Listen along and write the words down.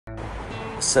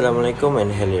Assalamualaikum and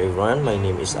hello everyone, my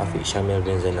name is AFIQ SYAMEL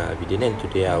bin ZAINALABIDin and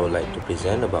today I would like to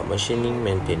present about machining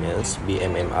maintenance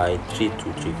Bmmi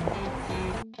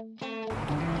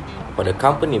 3234. For the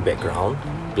company background,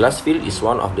 Glassfield is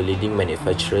one of the leading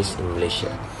manufacturers in Malaysia.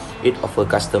 It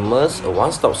offers customers a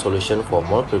one-stop solution for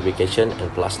mold fabrication and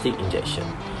plastic injection.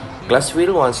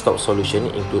 Glassfield one-stop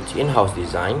solution includes in-house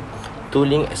design,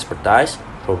 tooling expertise,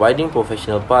 providing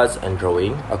professional parts and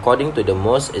drawing according to the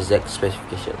most exact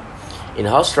specification,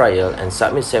 in-house trial and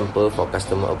submit sample for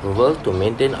customer approval to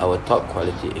maintain our top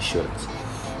quality assurance.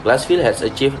 Glassfield has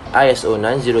achieved ISO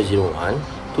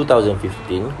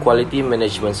 9001:2015 Quality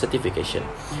Management Certification.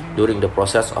 During the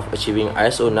process of achieving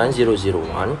ISO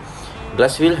 9001,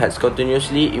 Glassfield has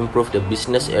continuously improved the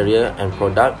business area and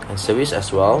product and service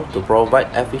as well to provide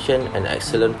efficient and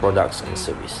excellent products and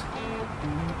service.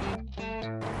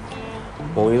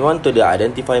 Moving on to the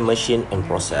identify machine and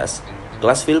process,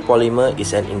 Glassfield Polymer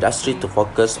is an industry to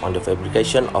focus on the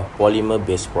fabrication of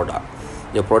polymer-based product.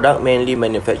 The product mainly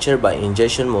manufactured by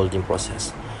injection molding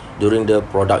process. During the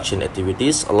production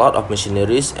activities, a lot of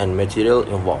machineries and material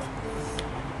involved.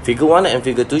 Figure 1 and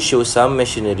Figure 2 show some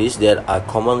machineries that are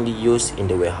commonly used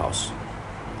in the warehouse.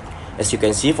 As you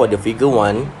can see for the Figure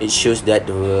 1, it shows that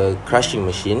the crushing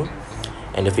machine,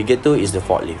 and the Figure 2 is the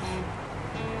forklift.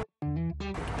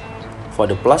 For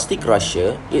the plastic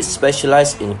crusher, it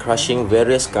specializes in crushing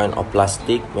various kinds of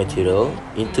plastic material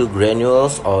into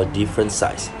granules or different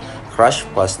size. Crushed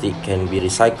plastic can be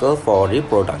recycled for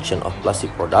reproduction of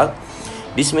plastic product.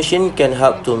 This machine can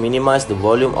help to minimize the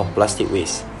volume of plastic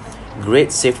waste.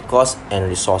 Great save cost and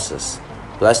resources.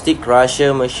 Plastic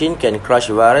crusher machine can crush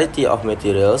a variety of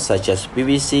materials such as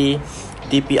PVC,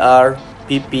 TPR,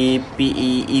 PP,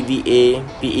 PE, EVA,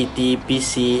 PET,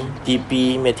 PC,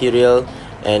 TP material,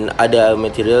 and other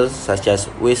materials such as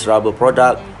waste rubber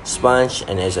product, sponge,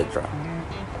 and etc.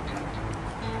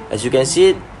 As you can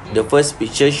see, the first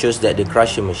picture shows that the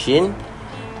crusher machine,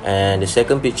 and the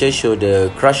second picture shows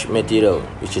the crushed material,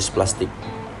 which is plastic.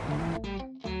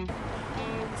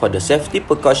 For the safety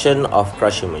precaution of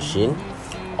crusher machine,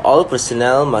 all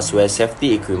personnel must wear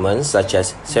safety equipment such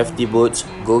as safety boots,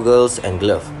 goggles, and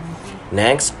gloves.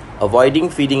 Next, avoiding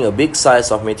feeding a big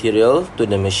size of material to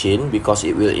the machine because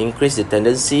it will increase the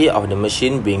tendency of the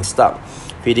machine being stuck.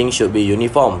 Feeding should be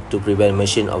uniform to prevent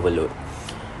machine overload.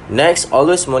 Next,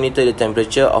 always monitor the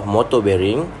temperature of motor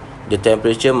bearing. The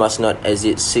temperature must not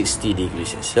exceed 60 degrees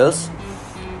Celsius.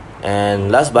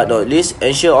 And last but not least,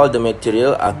 ensure all the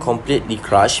material are completely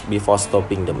crushed before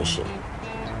stopping the machine.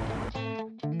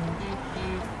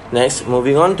 Next,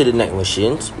 moving on to the next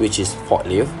machines, which is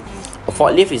forklift. A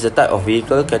forklift is a type of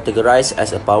vehicle categorized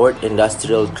as a powered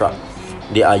industrial truck.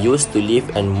 They are used to lift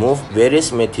and move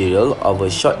various material over a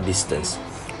short distance.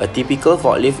 A typical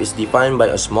forklift is defined by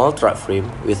a small truck frame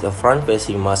with a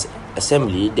front-facing mass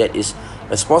assembly that is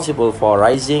responsible for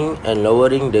rising and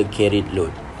lowering the carried load.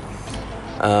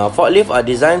 Forklifts are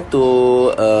designed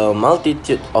to a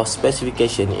multitude of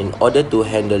specifications in order to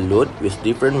handle load with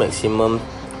different maximum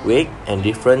weight and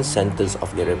different centers of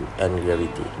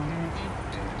gravity.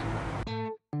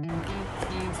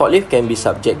 Forklift can be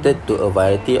subjected to a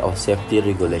variety of safety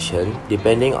regulations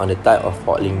depending on the type of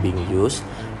forklift being used,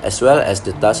 as well as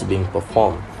the task being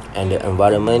performed and the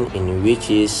environment in which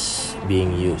it is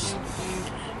being used.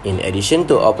 In addition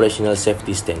to operational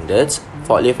safety standards,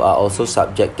 forklifts are also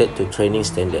subjected to training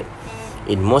standards.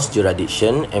 In most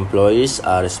jurisdictions, employees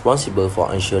are responsible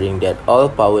for ensuring that all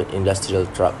powered industrial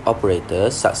truck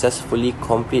operators successfully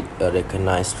complete a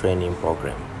recognized training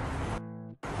program.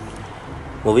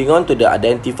 Moving on to the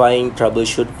identifying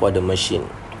troubleshoot for the machine.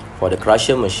 For the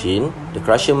crusher machine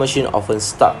often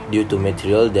stuck due to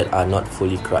material that are not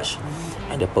fully crushed,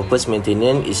 and the purpose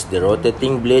maintenance is the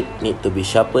rotating blade need to be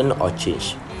sharpened or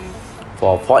changed.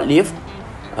 For forklift,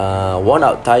 worn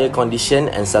out tire condition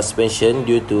and suspension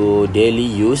due to daily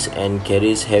use and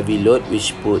carries heavy load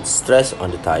which puts stress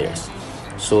on the tires.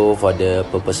 So for the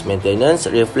purpose maintenance,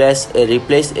 replace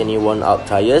any worn out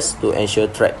tires to ensure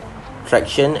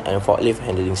traction and forklift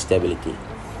handling stability.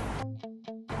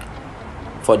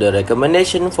 For the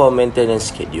recommendation for maintenance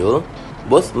schedule,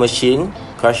 both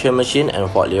crusher machine and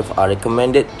forklift are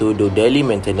recommended to do daily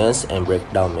maintenance and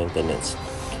breakdown maintenance.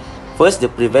 First, the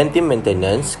preventive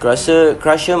maintenance. Crusher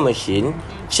machine,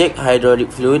 check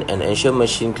hydraulic fluid and ensure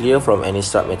machine clear from any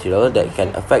struck material that can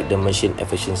affect the machine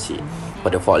efficiency. For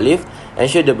the forklift,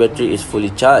 ensure the battery is fully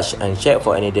charged and check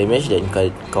for any damage that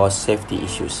can cause safety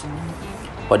issues.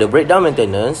 For the breakdown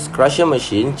maintenance, crusher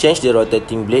machine, change the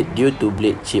rotating blade due to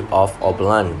blade chip off or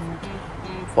blunt.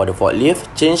 For the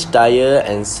forklift, change tire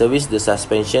and service the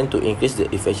suspension to increase the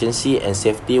efficiency and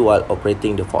safety while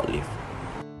operating the forklift.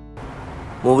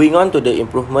 Moving on to the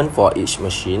improvement for each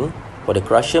machine. For the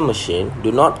crusher machine,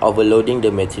 do not overloading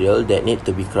the material that need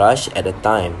to be crushed at a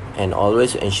time, and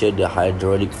always ensure the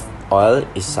hydraulic oil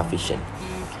is sufficient.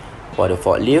 For the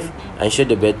forklift, ensure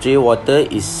the battery water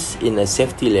is in a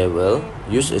safety level.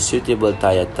 Use a suitable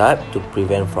tire type to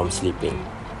prevent from slipping.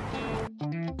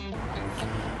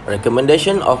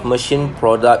 Recommendation of machine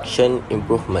production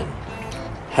improvement.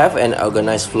 Have an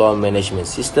organized floor management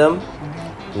system.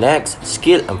 Next,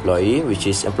 skilled employee, which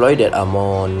is employee that are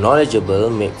more knowledgeable,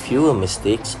 make fewer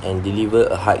mistakes and deliver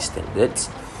a high standards.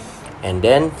 And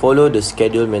then follow the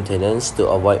scheduled maintenance to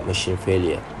avoid machine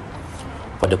failure.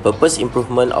 For the purpose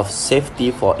improvement of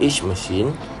safety for each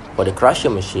machine, for the crusher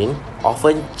machine,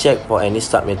 often check for any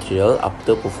stuck material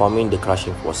after performing the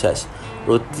crushing process.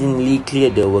 Routinely clear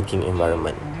the working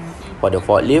environment. For the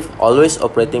forklift, always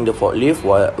operating the forklift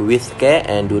with care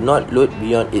and do not load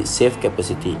beyond its safe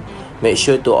capacity. Make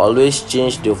sure to always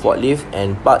change the forklift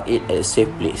and park it at a safe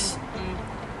place.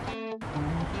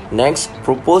 Next,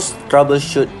 propose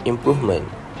troubleshoot improvement.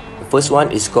 The first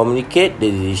one is communicate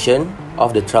the decision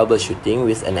of the troubleshooting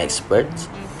with an expert.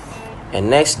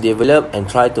 And next, develop and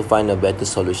try to find a better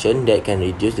solution that can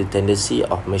reduce the tendency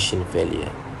of machine failure.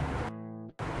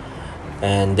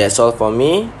 And that's all for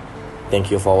me. Thank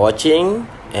you for watching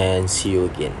and see you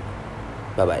again.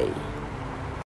 Bye bye.